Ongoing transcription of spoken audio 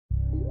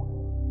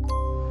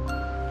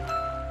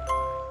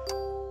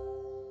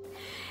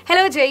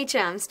Hello JEE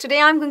champs.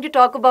 Today I'm going to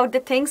talk about the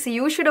things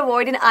you should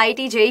avoid in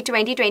IIT JEE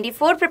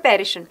 2024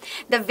 preparation.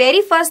 The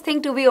very first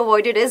thing to be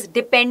avoided is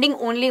depending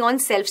only on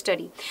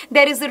self-study.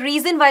 There is a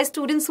reason why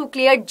students who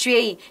cleared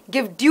JEE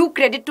give due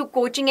credit to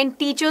coaching and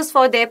teachers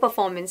for their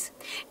performance.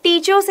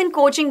 Teachers in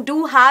coaching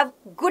do have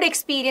good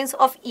experience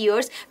of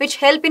years which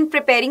help in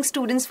preparing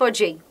students for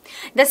JEE.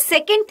 The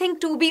second thing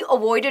to be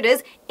avoided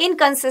is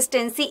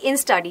inconsistency in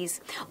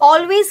studies.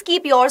 Always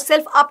keep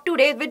yourself up to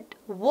date with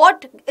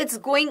what is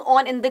going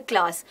on in the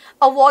class.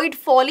 Avoid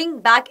falling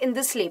back in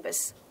the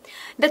syllabus.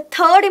 The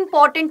third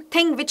important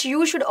thing which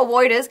you should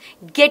avoid is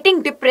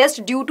getting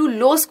depressed due to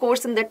low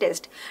scores in the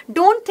test.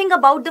 Don't think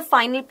about the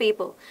final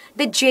paper,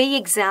 the JEE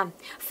exam.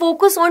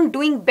 Focus on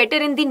doing better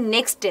in the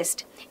next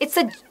test.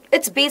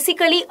 It's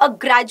basically a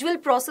gradual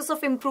process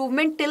of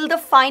improvement till the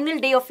final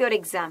day of your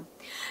exam.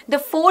 The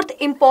fourth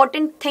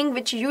important thing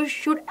which you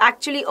should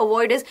actually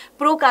avoid is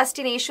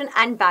procrastination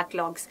and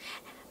backlogs.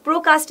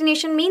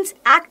 Procrastination means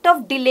act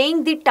of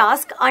delaying the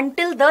task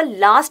until the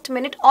last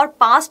minute or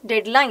past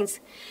deadlines.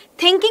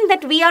 Thinking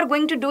that we are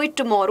going to do it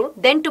tomorrow,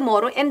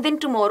 and then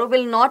tomorrow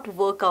will not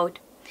work out.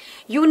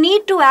 You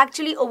need to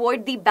actually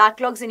avoid the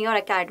backlogs in your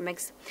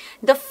academics.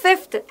 The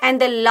fifth and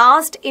the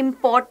last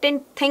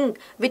important thing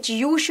which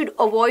you should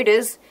avoid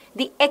is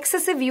the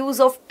excessive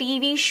use of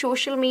TV,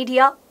 social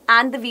media,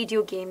 and the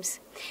video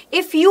games.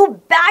 If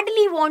you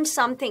badly want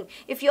something,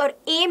 if your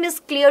aim is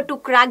clear to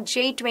crack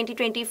JEE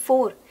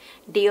 2024,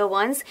 dear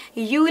ones,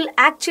 you will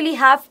actually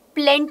have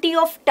plenty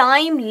of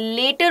time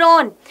later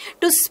on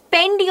to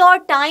spend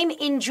your time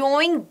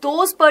enjoying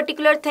those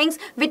particular things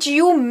which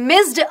you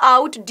missed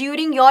out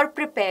during your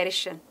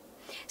preparation.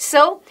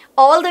 So,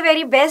 all the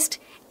very best,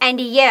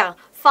 and yeah,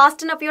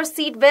 fasten up your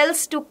seat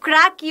belts to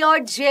crack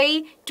your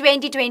JEE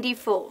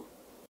 2024.